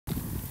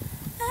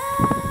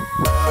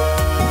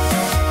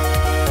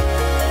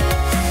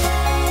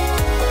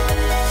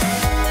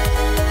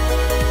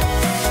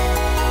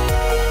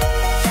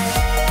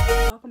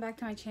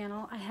my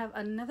channel. I have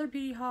another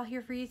beauty haul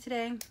here for you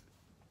today.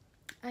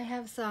 I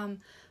have some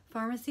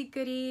Farmasi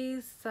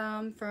goodies,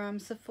 some from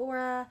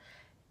Sephora,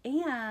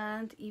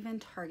 and even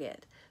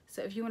Target.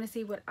 So if you want to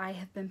see what I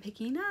have been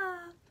picking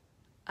up,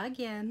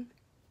 again,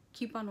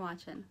 keep on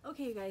watching.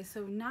 Okay, you guys,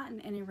 so not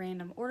in any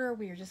random order.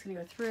 We are just going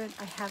to go through it.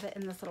 I have it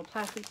in this little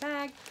plastic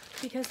bag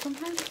because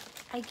sometimes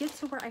I get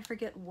to where I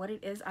forget what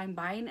it is I'm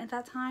buying at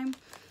that time.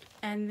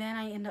 And then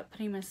I end up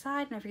putting them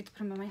aside and I forget to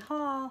put them in my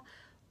haul.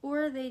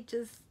 Or they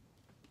just,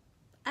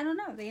 I don't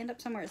know, they end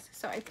up somewhere.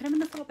 So I put them in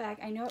this little bag.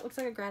 I know it looks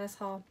like a gratis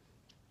haul.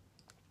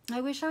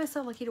 I wish I was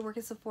so lucky to work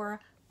at Sephora,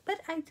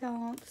 but I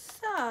don't.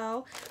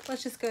 So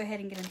let's just go ahead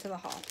and get into the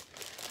haul.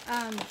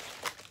 I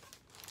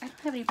don't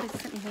have any place to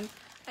put anything.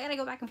 I gotta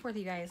go back and forth,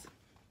 you guys.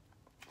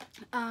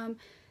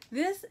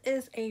 This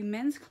is a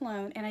men's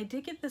cologne, and I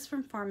did get this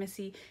from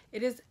Farmasi.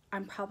 It is,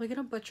 I'm probably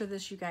gonna butcher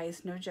this, you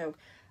guys, no joke.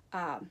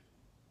 I'm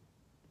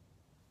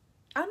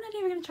not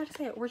even gonna try to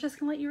say it. We're just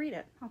gonna let you read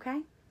it,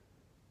 okay?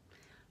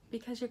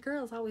 Because your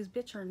girl's always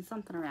bitching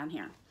something around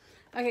here.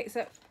 Okay,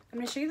 so I'm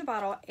gonna show you the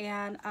bottle,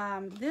 and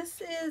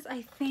this is,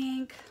 I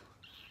think,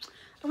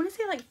 I want to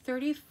say like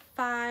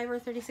 $35 or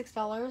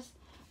 $36,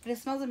 but it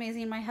smells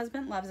amazing. My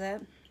husband loves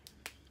it.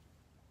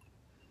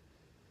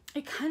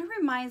 It kind of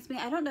reminds me,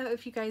 I don't know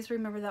if you guys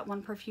remember that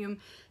one perfume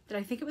that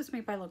I think it was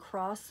made by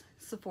Lacrosse.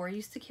 Sephora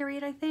used to carry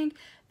it, I think.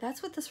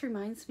 That's what this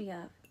reminds me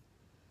of.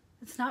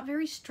 It's not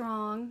very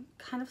strong,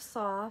 kind of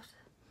soft,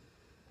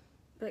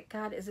 but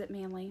God, is it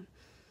manly.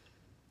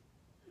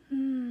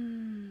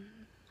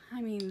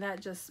 I mean, that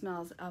just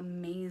smells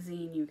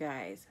amazing, you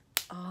guys.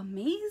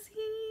 Amazing.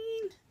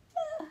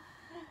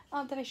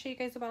 Did I show you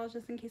guys the bottle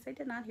just in case I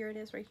did not? Here it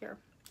is right here.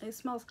 It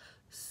smells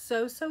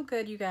so, so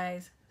good, you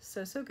guys.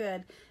 So, so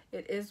good.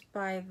 It is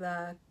by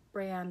the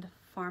brand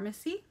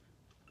Farmasi.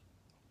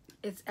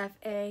 It's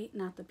F-A,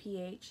 not the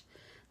P-H.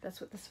 That's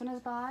what this one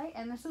is by.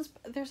 And this is,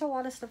 there's a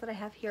lot of stuff that I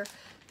have here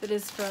that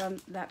is from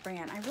that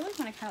brand. I really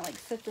want to kind of like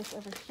sit this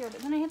over here,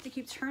 but then I have to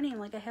keep turning.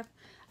 Like I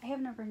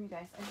have no room, you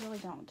guys. I really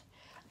don't.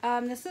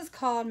 This is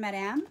called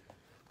Madame.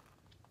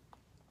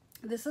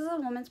 This is a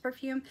woman's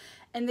perfume,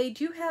 and they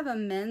do have a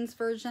men's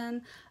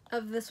version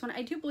of this one.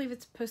 I do believe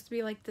it's supposed to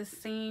be like the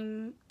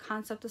same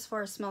concept as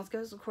far as smells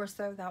goes. Of course,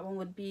 though, that one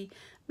would be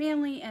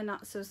manly and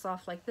not so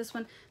soft like this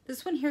one.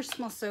 This one here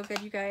smells so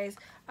good, you guys.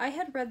 I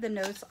had read the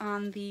notes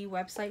on the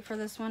website for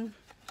this one,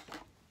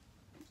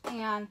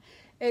 and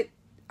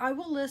I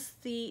will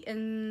list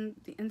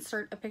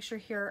insert a picture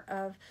here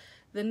of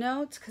the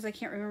notes because I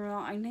can't remember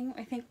all.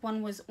 I think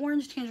one was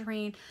orange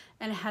tangerine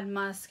and it had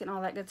musk and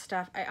all that good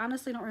stuff. I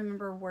honestly don't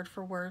remember word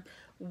for word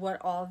what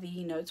all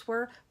the notes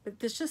were, but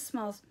this just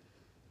smells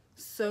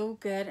so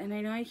good. And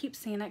I know I keep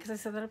saying that because I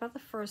said that about the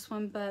first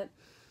one, but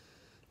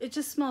it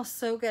just smells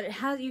so good. It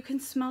has, you can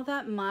smell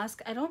that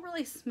musk. I don't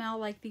really smell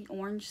like the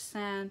orange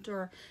scent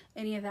or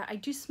any of that. I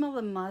do smell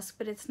the musk,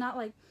 but it's not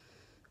like,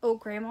 oh,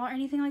 grandma or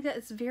anything like that.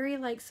 It's very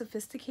like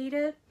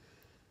sophisticated,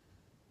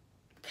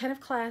 kind of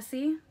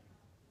classy.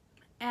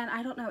 And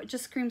I don't know, it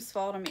just screams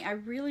fall to me. I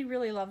really,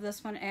 really love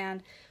this one.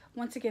 And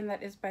once again,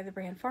 that is by the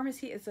brand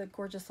Farmasi. It's a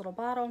gorgeous little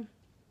bottle.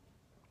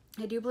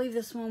 I do believe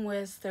this one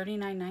was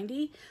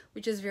 $39.90,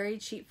 which is very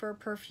cheap for a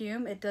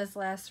perfume. It does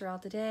last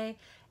throughout the day.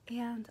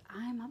 And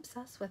I'm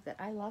obsessed with it.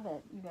 I love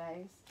it, you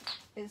guys.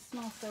 It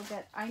smells so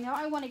good. I know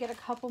I want to get a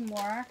couple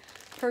more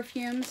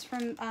perfumes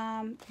from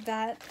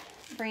that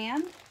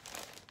brand.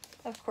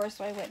 Of course,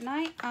 why wouldn't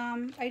I?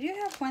 I do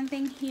have one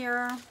thing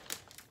here.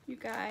 You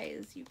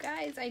guys,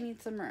 I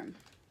need some room.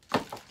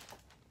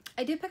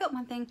 I did pick up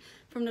one thing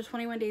from the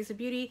 21 Days of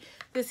Beauty.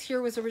 This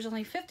here was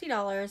originally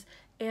 $50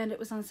 and it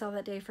was on sale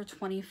that day for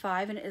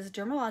 $25, and it is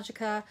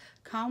Dermalogica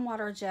Calm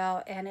Water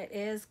Gel, and it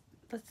is,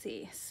 let's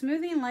see,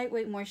 smoothing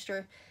lightweight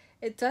moisture.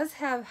 It does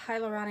have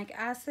hyaluronic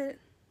acid.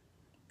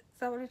 Is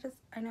that what it is?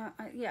 I know,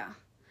 yeah.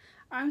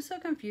 I'm so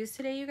confused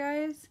today, you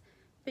guys.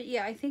 But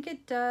yeah, I think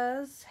it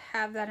does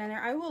have that in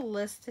there. I will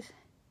list it.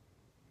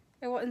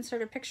 I will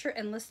insert a picture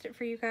and list it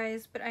for you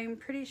guys, but I'm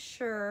pretty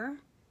sure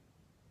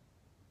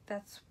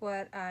that's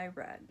what I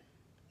read.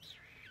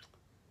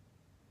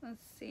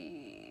 Let's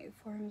see,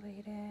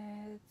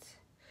 formulated,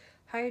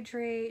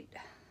 hydrate,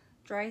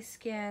 dry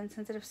skin,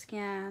 sensitive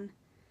skin,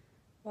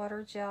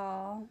 water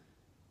gel.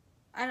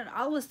 I don't know,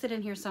 I'll list it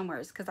in here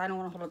somewhere because I don't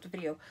want to hold up the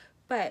video.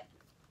 But,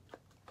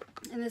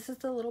 and this is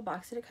the little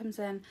box that it comes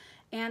in.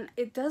 And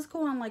it does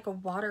go on like a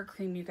water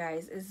cream, you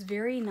guys. It's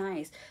very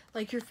nice.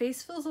 Like your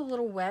face feels a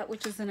little wet,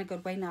 which is in a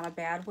good way, not a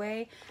bad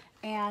way.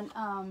 And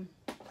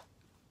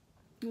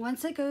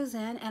once it goes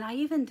in, and I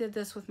even did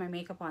this with my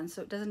makeup on,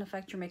 so it doesn't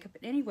affect your makeup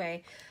in any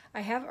way.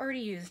 I have already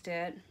used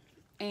it,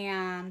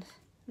 and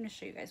I'm going to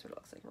show you guys what it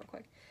looks like real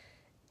quick.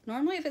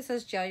 Normally if it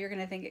says gel, you're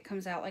going to think it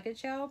comes out like a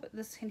gel, but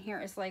this in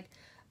here is like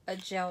a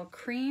gel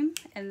cream,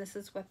 and this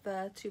is what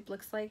the tube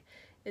looks like.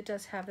 It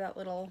does have that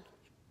little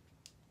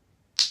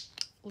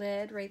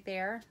lid right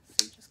there,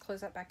 so you just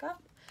close that back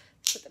up,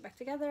 put that back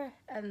together,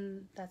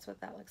 and that's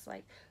what that looks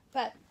like.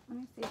 But let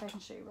me see if I can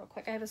show you real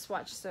quick. I have a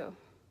swatch, so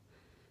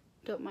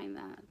don't mind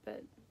that,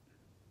 but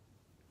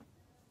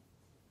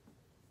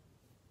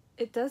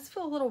It does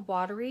feel a little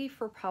watery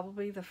for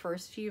probably the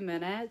first few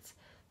minutes,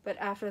 but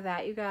after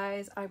that, you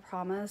guys, I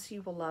promise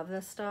you will love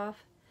this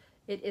stuff.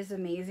 It is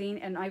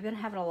amazing, and I've been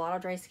having a lot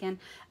of dry skin,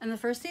 and the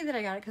first day that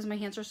I got it, because my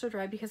hands are so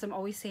dry because I'm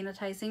always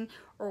sanitizing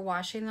or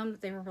washing them,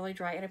 they were really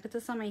dry, and I put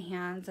this on my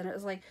hands, and it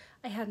was like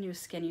I had new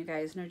skin, you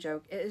guys, no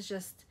joke. It is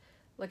just,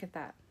 look at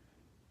that.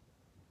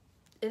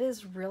 It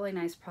is really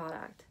nice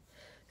product.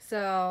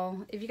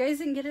 So if you guys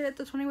didn't get it at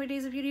the 21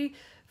 Days of Beauty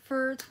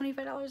for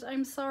 $25,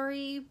 I'm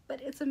sorry,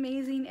 but it's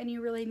amazing, and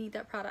you really need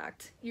that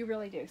product. You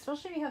really do,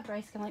 especially if you have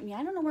dry skin like me.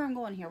 I don't know where I'm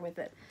going here with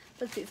it.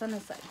 Let's see, it's on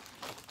this side.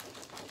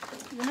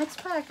 The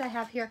next product I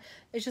have here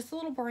is just a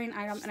little boring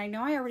item, and I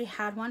know I already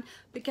had one,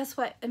 but guess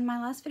what? In my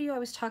last video, I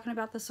was talking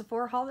about the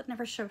Sephora haul that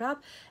never showed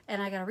up,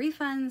 and I got a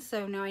refund,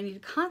 so now I need to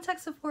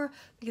contact Sephora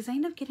because I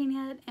ended up getting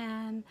it,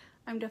 and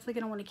I'm definitely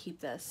going to want to keep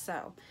this.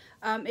 So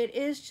it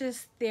is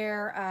just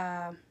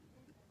their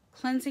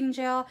cleansing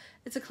gel.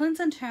 It's a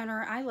cleansing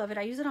toner. I love it.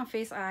 I use it on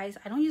face, eyes.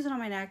 I don't use it on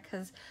my neck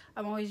because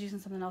I'm always using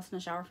something else in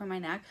the shower for my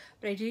neck,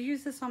 but I do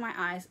use this on my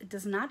eyes. It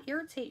does not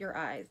irritate your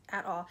eyes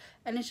at all,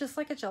 and it's just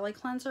like a jelly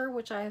cleanser,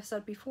 which I have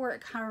said before.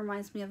 It kind of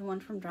reminds me of the one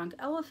from Drunk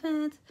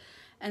Elephant,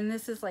 and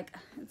this is like,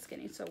 it's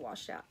getting so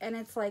washed out, and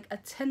it's like a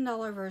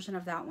 $10 version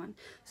of that one.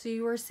 So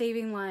you are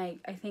saving like,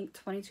 I think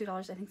 $22.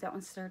 I think that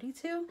one's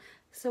 $32.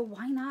 So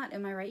why not?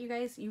 Am I right, you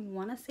guys? You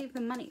want to save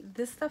the money.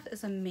 This stuff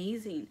is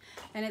amazing,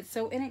 and it's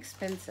so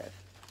inexpensive.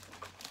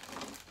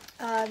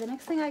 The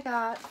next thing I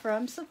got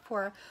from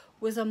Sephora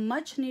was a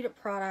much needed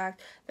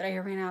product that I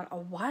ran out a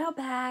while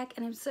back,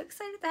 and I'm so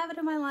excited to have it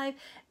in my life,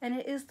 and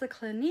it is the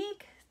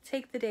Clinique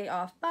Take the Day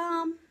Off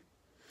Balm.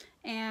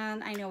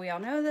 And I know we all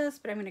know this,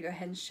 but I'm going to go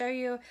ahead and show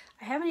you.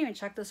 I haven't even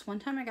checked this. One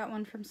time I got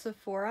one from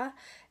Sephora,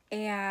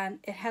 and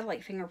it had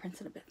like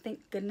fingerprints in it, but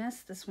thank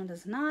goodness this one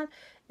does not.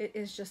 It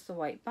is just the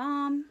white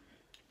balm.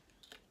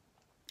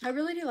 I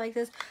really do like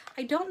this.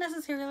 I don't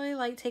necessarily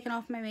like taking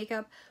off my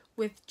makeup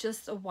with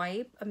just a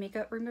wipe, a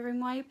makeup removing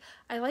wipe.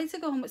 I like to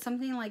go home with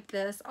something like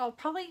this.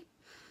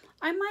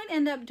 I might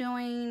end up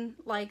doing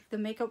like the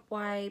makeup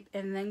wipe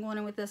and then going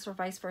in with this, or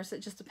vice versa.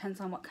 It just depends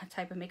on what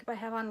type of makeup I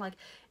have on. Like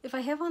if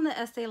I have on the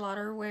Estee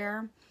Lauder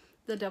wear,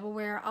 the double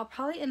wear, I'll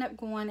probably end up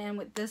going in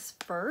with this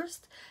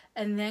first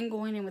and then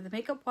going in with the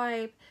makeup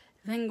wipe,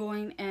 then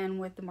going in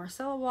with the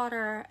micellar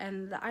water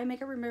and the eye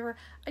makeup remover.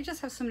 I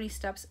just have so many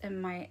steps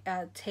in my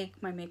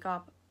take my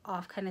makeup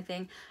off kind of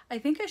thing. I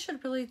think I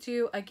should really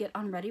do a get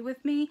on ready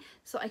with me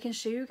so I can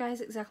show you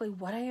guys exactly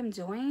what I am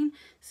doing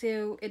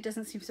so it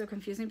doesn't seem so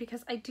confusing,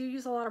 because I do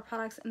use a lot of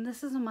products and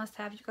this is a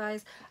must-have, you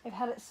guys. I've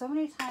had it so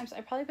many times.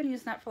 I've probably been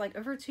using that for like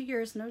over 2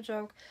 years, no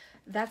joke.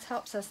 That's how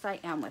obsessed I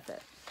am with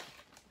it.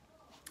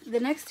 The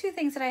next two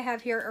things that I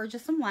have here are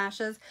just some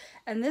lashes,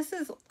 and this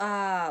is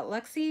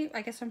Lexi,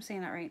 I guess I'm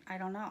saying that right, I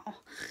don't know,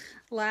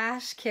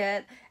 lash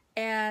kit.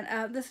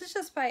 And this is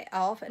just by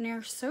e.l.f. and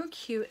they're so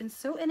cute and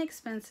so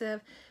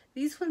inexpensive.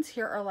 These ones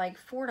here are like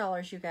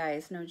 $4, you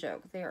guys, no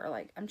joke. They are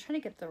like, I'm trying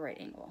to get the right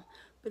angle,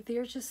 but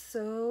they're just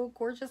so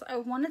gorgeous. I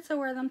wanted to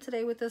wear them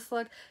today with this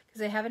look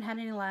because I haven't had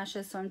any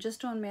lashes, so I'm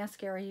just doing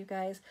mascara, you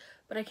guys.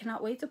 But I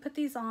cannot wait to put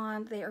these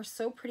on. They are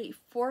so pretty.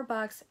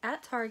 $4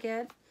 at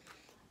Target.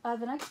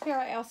 The next pair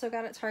I also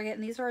got at Target,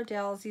 and these are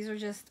Ardell's. These are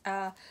just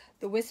the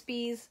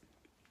wispies.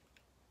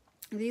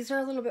 These are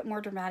a little bit more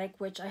dramatic,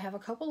 which I have a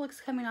couple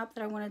looks coming up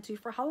that I want to do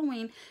for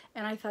Halloween,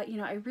 and I thought, you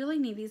know, I really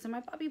need these, and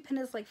my bobby pin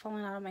is like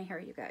falling out of my hair,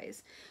 you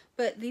guys.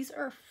 But these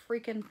are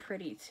freaking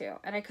pretty too,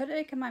 and I couldn't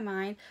make in my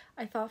mind.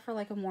 I thought for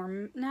like a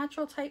more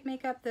natural type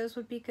makeup, those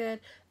would be good,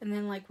 and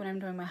then like when I'm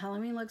doing my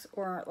Halloween looks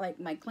or like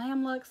my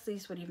glam looks,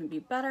 these would even be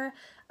better.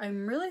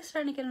 I'm really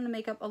starting to get into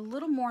makeup a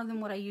little more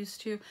than what I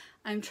used to.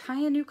 I'm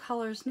trying new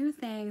colors, new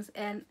things,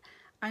 and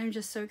I'm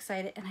just so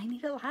excited, and I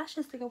needed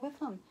lashes to go with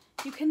them.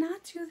 You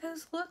cannot do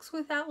those looks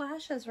without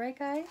lashes, right,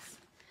 guys?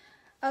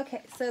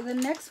 Okay, so the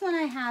next one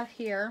I have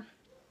here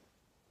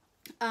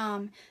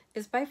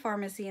is by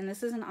Farmasi, and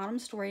this is an Autumn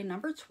Story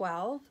number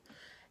 12.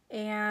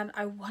 And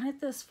I wanted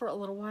this for a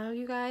little while,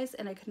 you guys,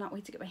 and I could not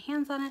wait to get my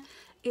hands on it.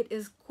 It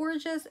is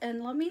gorgeous,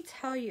 and let me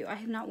tell you, I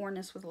have not worn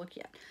this with a look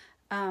yet.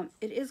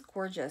 It is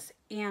gorgeous,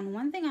 and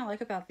one thing I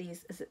like about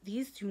these is that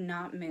these do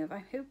not move.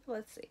 I hope,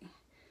 let's see,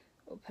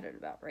 we'll put it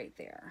about right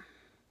there.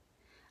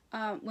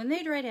 When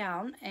they dry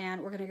down,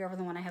 and we're going to go over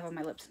the one I have on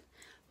my lips,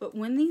 but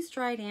when these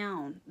dry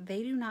down,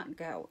 they do not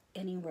go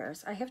anywhere.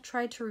 So I have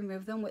tried to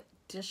remove them with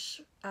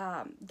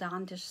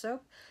Dawn dish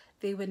soap.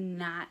 They would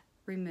not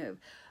remove.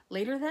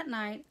 Later that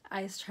night,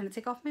 I was trying to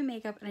take off my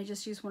makeup, and I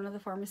just used one of the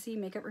Farmasi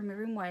makeup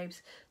removing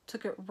wipes,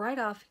 took it right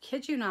off,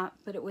 kid you not,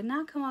 but it would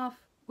not come off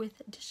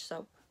with dish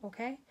soap,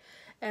 okay?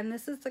 And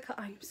this is the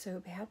color. I'm so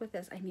bad with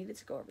this. I needed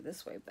to go over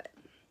this way, but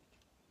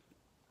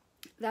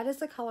that is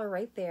the color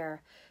right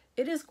there.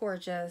 It is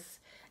gorgeous,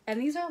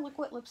 and these are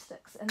liquid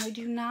lipsticks, and they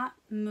do not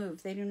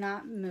move. They do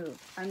not move.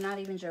 I'm not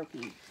even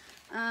joking.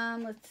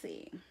 Let's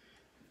see.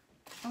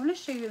 I want to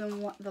show you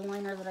the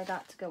liner that I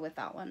got to go with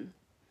that one.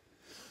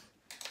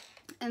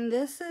 And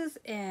this is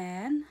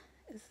in,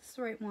 is this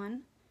the right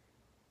one?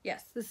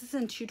 Yes, this is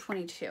in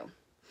 222.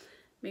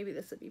 Maybe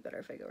this would be better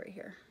if I go right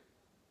here.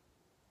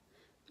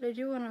 But I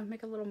do want to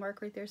make a little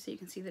mark right there so you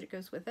can see that it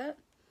goes with it.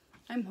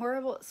 I'm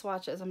horrible at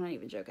swatches, I'm not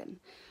even joking.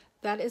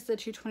 That is the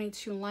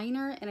 222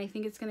 liner, and I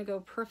think it's going to go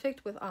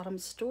perfect with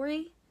Autumn's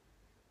Story.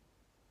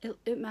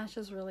 It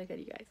matches really good,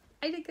 you guys.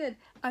 I did good.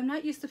 I'm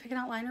not used to picking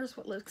out liners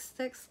with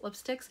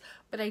lipsticks,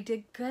 but I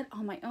did good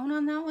on my own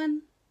on that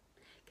one.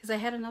 Because I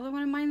had another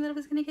one in mind that I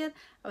was going to get.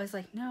 I was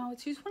like, no,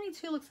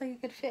 222 looks like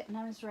it could fit, and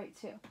I was right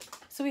too.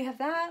 So we have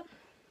that.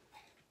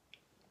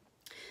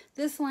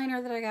 This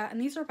liner that I got, and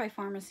these are by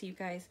Farmasi, you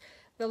guys.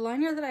 The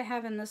liner that I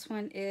have in this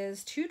one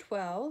is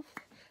 212.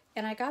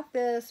 And I got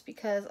this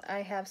because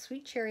I have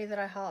Sweet Cherry that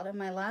I hauled in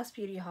my last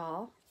beauty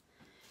haul.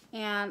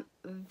 And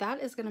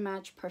that is going to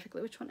match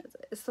perfectly. Which one is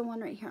it? It's the one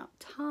right here up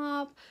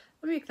top.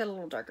 Let me make that a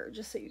little darker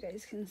just so you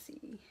guys can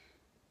see.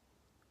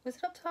 Was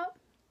it up top?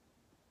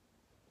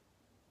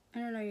 I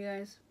don't know, you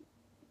guys.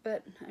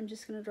 But I'm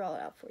just going to draw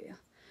it out for you.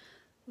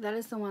 That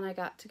is the one I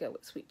got to go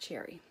with Sweet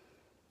Cherry.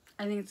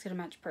 I think it's going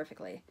to match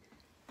perfectly.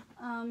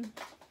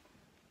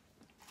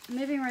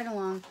 Moving right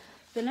along.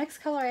 The next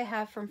color I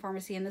have from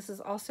Farmasi, and this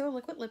is also a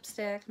liquid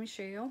lipstick. Let me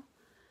show you.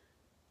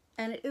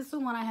 And it is the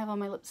one I have on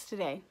my lips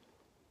today.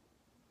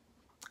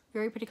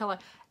 Very pretty color.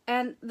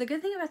 And the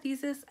good thing about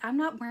these is I'm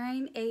not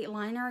wearing a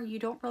liner. You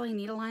don't really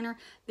need a liner.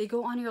 They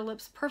go on your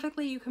lips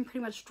perfectly. You can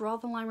pretty much draw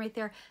the line right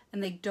there,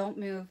 and they don't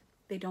move.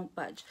 They don't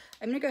budge.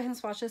 I'm going to go ahead and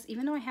swatch this,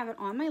 even though I have it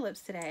on my lips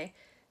today,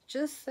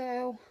 just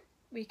so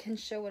we can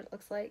show what it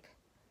looks like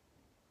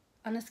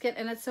on the skin.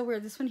 And it's so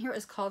weird. This one here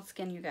is called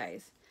Skin, you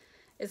guys.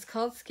 It's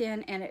called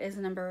Skin, and it is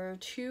number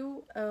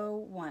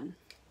 201.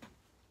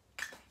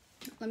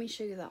 Let me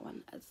show you that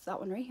one. It's that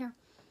one right here.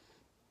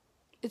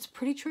 It's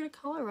pretty true to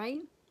color, right?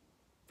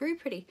 Very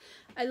pretty.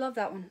 I love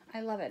that one.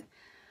 I love it.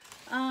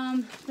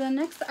 The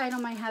next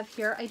item I have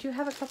here, I do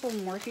have a couple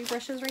more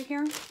brushes right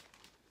here.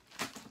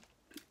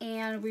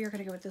 And we are going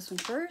to go with this one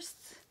first.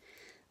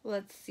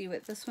 Let's see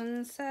what this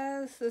one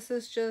says. This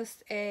is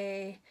just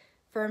a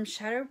firm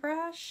shadow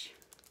brush.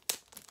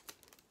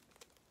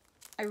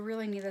 I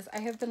really need this. I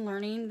have been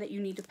learning that you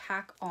need to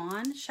pack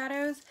on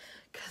shadows,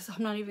 because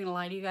I'm not even gonna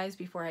lie to you guys,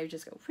 before I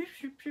just go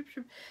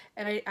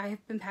and I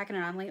have been packing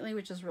it on lately,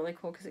 which is really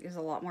cool because it gives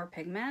a lot more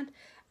pigment.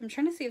 I'm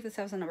trying to see if this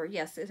has a number.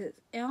 Yes, it is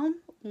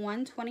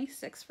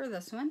M126 for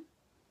this one.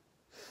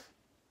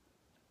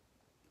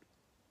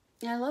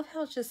 And I love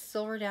how it's just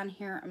silver down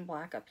here and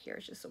black up here.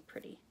 It's just so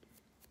pretty.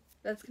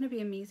 That's going to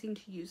be amazing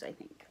to use, I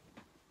think.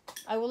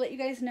 I will let you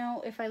guys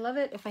know if I love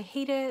it, if I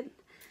hate it,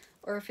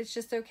 or if it's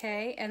just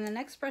okay. And the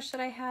next brush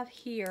that I have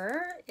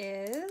here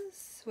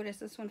is, what is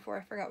this one for?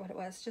 I forgot what it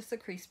was. Just a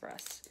crease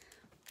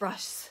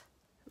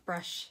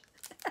brush.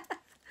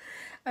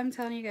 I'm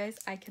telling you guys,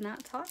 I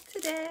cannot talk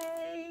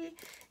today.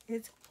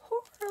 It's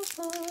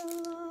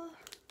horrible.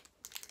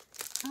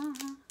 Oh,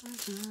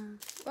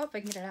 if I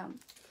can get it out.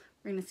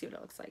 We're going to see what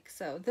it looks like.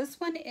 So this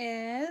one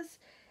is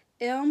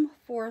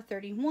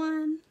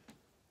M431.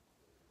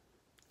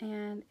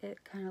 And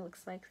it kind of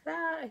looks like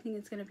that. I think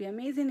it's going to be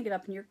amazing to get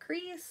up in your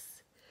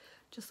crease.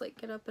 Just like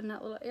get up in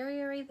that little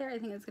area right there. I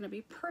think it's going to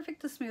be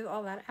perfect to smooth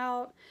all that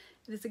out.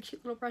 It is a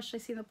cute little brush. I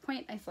see the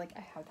point. I feel like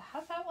I have to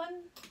have that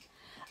one.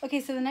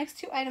 Okay, so the next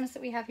two items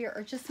that we have here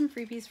are just some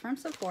freebies from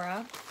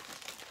Sephora.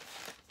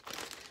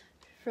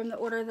 From the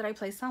order that I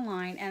placed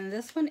online. And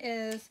this one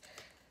is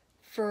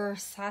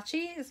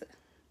Versace.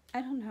 I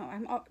don't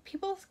know.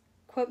 People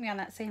quote me on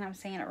that saying I'm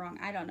saying it wrong.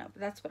 I don't know. But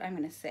that's what I'm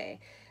going to say.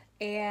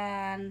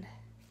 And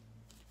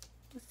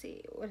let's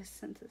see what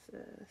scent this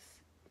is.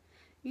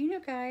 You know,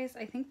 guys,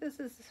 I think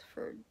this is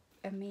for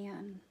a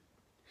man.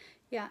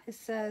 Yeah, it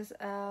says,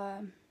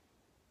 I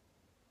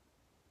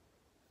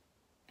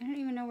don't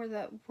even know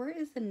where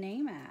is the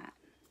name at?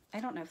 I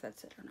don't know if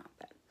that's it or not,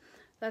 but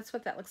that's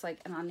what that looks like.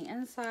 And on the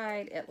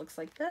inside, it looks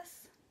like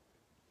this.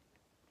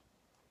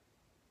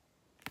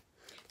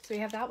 So we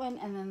have that one,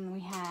 and then we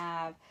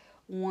have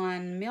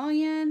 1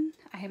 million.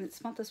 I haven't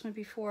smelled this one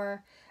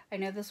before. I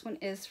know this one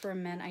is for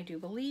men, I do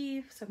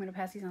believe. So I'm going to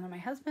pass these on to my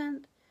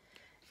husband.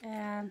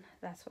 And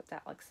that's what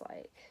that looks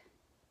like.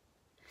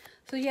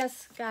 So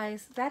yes,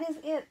 guys, that is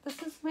it.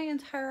 This is my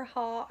entire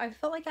haul. I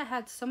felt like I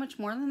had so much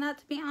more than that,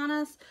 to be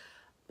honest.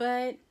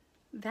 But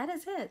that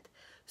is it.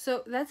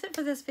 So that's it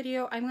for this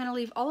video. I'm going to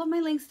leave all of my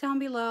links down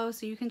below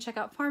so you can check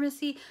out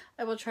Farmasi.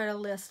 I will try to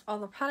list all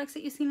the products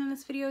that you've seen in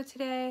this video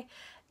today.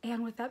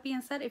 And with that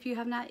being said, if you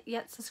have not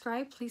yet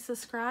subscribed, please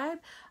subscribe.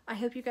 I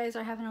hope you guys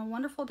are having a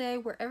wonderful day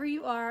wherever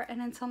you are. And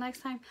until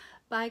next time,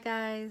 bye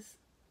guys.